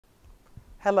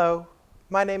Hello,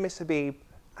 my name is Habib,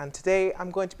 and today I'm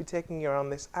going to be taking you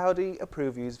around this Audi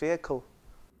approved used vehicle.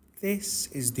 This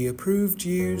is the approved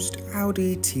used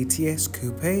Audi TTS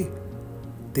Coupe.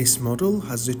 This model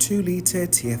has a 2-litre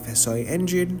TFSI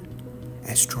engine,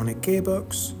 S-tronic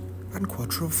gearbox and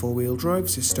Quattro 4-wheel drive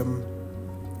system,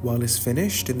 while is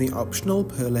finished in the optional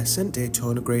pearlescent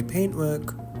Daytona Grey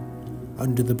paintwork.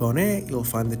 Under the bonnet you'll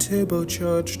find the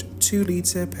turbocharged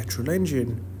 2-litre petrol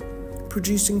engine,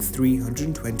 producing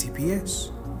 320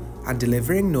 PS and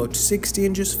delivering 0 to 60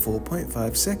 in just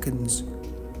 4.5 seconds,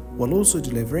 while also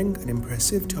delivering an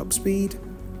impressive top speed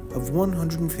of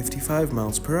 155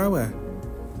 miles per hour.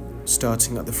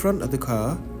 Starting at the front of the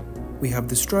car, we have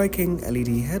the striking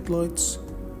LED headlights,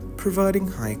 providing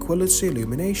high quality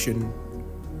illumination.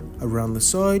 Around the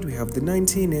side we have the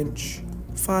 19-inch,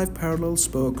 5 parallel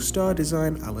spoke star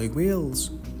design alloy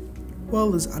wheels,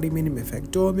 while there's aluminium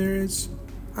effect door mirrors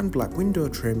and black window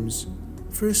trims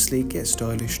for a sleek yet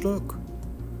stylish look,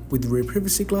 with rear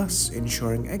privacy glass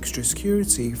ensuring extra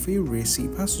security for your rear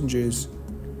seat passengers.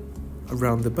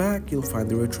 Around the back you'll find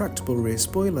the retractable rear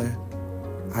spoiler,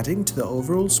 adding to the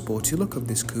overall sporty look of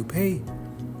this coupe,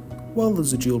 while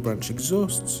there's a dual branch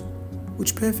exhausts,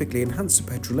 which perfectly enhance the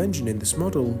petrol engine in this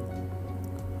model.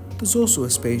 There's also a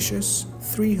spacious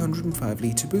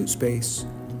 305-litre boot space,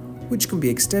 which can be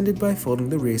extended by folding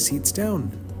the rear seats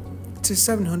down to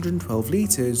 712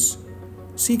 litres,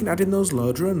 so you can add in those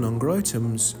larger and longer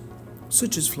items,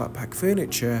 such as flat pack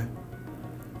furniture.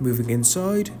 Moving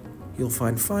inside, you'll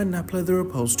find fine nap leather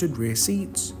upholstered rear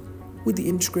seats, with the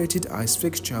integrated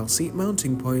IceFix child seat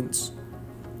mounting points.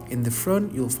 In the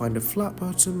front you'll find a flat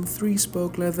bottom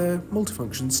 3-spoke leather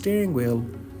multifunction steering wheel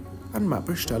and matte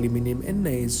brushed aluminium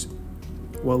inlays,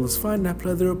 while there's fine nap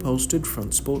leather upholstered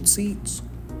front sport seats,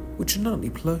 which are not only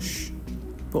plush,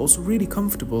 but also really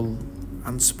comfortable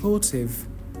and supportive,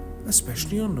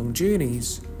 especially on long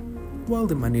journeys, while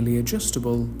they're manually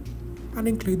adjustable and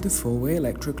include the 4-way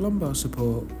electric lumbar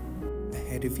support.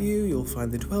 Ahead of you you'll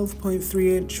find the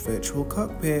 12.3-inch virtual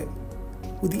cockpit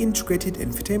with the integrated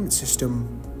infotainment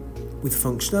system, with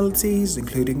functionalities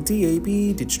including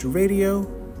DAB digital radio,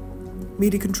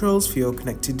 media controls for your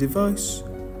connected device,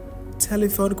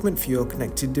 telephone equipment for your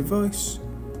connected device,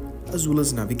 as well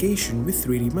as navigation with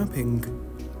 3D mapping.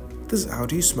 There's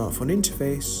Audi's smartphone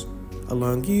interface,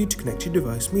 allowing you to connect your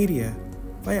device media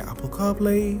via Apple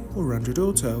Carplay or Android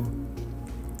Auto.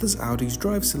 There's Audi's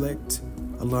Drive Select,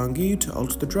 allowing you to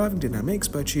alter the driving dynamics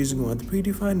by choosing one of the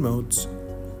predefined modes,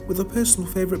 with a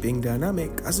personal favourite being dynamic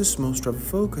as it's most driver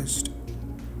focused,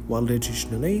 while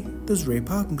additionally there's rear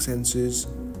parking sensors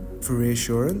for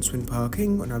reassurance when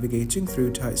parking or navigating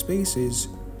through tight spaces.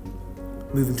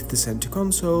 Moving to the centre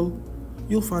console,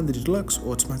 you'll find the deluxe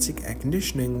automatic air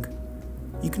conditioning.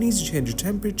 You can easily change your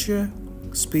temperature,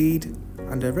 speed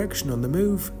and direction on the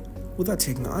move without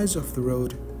taking eyes off the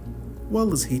road, while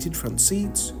there's heated front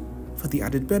seats for the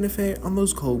added benefit on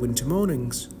those cold winter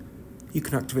mornings. You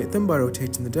can activate them by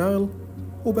rotating the dial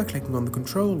or by clicking on the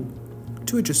control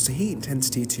to adjust the heat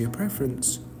intensity to your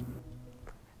preference.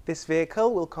 This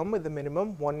vehicle will come with a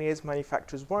minimum 1 year's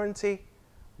manufacturer's warranty,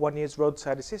 1 year's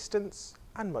roadside assistance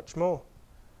and much more.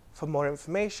 For more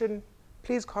information,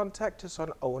 please contact us on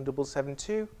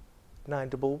 01772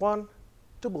 911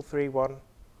 331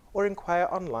 or inquire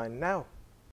online now.